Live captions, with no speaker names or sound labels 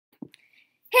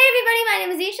Hey everybody, my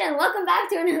name is Isha and welcome back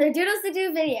to another Doodles to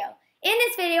Do video. In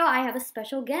this video, I have a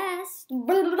special guest.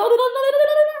 Ahana!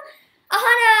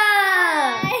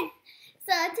 Hi!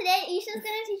 So today, Isha's going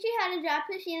to teach you how to draw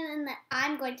Pusheeeeen and then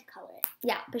I'm going to color it.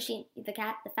 Yeah, Pusheeeeen, the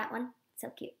cat, the fat one. So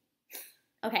cute.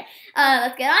 Okay,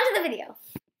 let's get on to the video. Are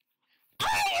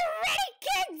you ready,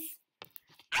 kids?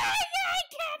 Aye, aye,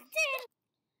 Captain!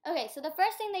 Okay, so the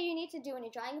first thing that you need to do when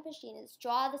you're drawing a Pusheeeeen is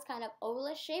draw this kind of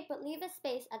ovalish shape, but leave a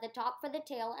space at the top for the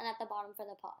tail and at the bottom for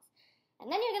the paws.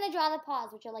 And then you're going to draw the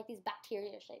paws, which are like these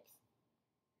bacteria shapes.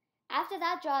 After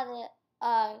that, draw the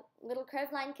little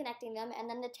curved line connecting them, and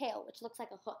then the tail, which looks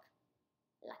like a hook,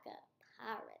 like a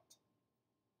parrot.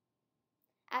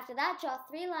 After that, draw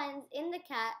 3 lines in the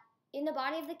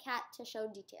body of the cat to show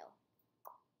detail.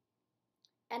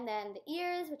 And then the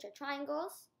ears, which are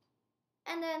triangles,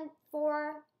 and then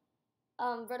 4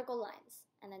 vertical lines,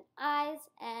 and then eyes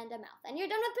and a mouth. And you're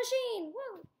done with Pusheeeeen!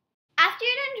 Woo! After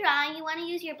you're done drawing, you want to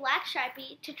use your black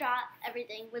Sharpie to draw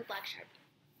everything with black Sharpie.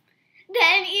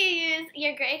 Then you use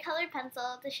your gray colored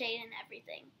pencil to shade in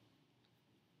everything.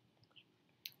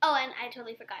 Oh, and I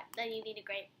totally forgot. Then you need a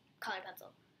gray colored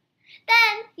pencil.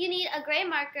 Then you need a gray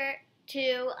marker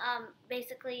to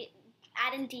basically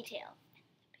add in detail.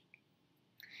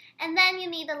 And then you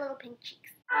need the little pink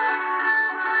cheeks.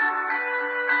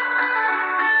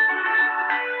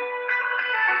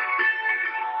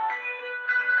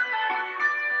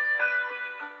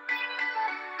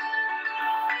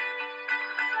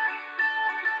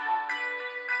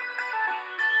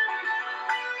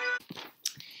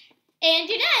 And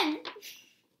you're done!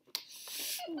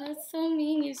 That's so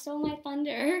mean, you stole my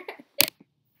thunder.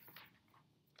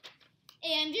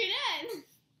 And you're done!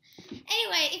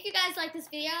 Anyway, if you guys like this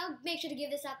video, make sure to give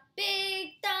this a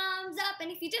big thumbs up.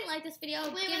 And if you didn't like this video,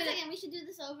 Wait, give one it second. We should do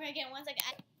this over again. 1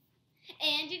 second.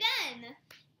 And you're done!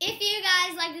 If you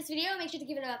guys like this video, make sure to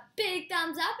give it a big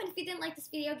thumbs up. And if you didn't like this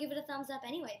video, give it a thumbs up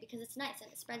anyway, because it's nice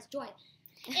and it spreads joy.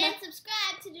 And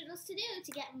subscribe to Doodles to Do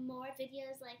to get more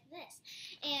videos like this.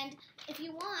 And if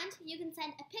you want, you can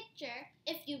send a picture,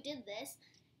 if you did this,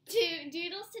 to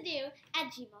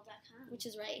doodlestodo@gmail.com. Which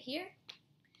is right here.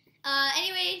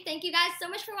 Anyway, thank you guys so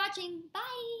much for watching.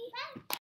 Bye! Bye!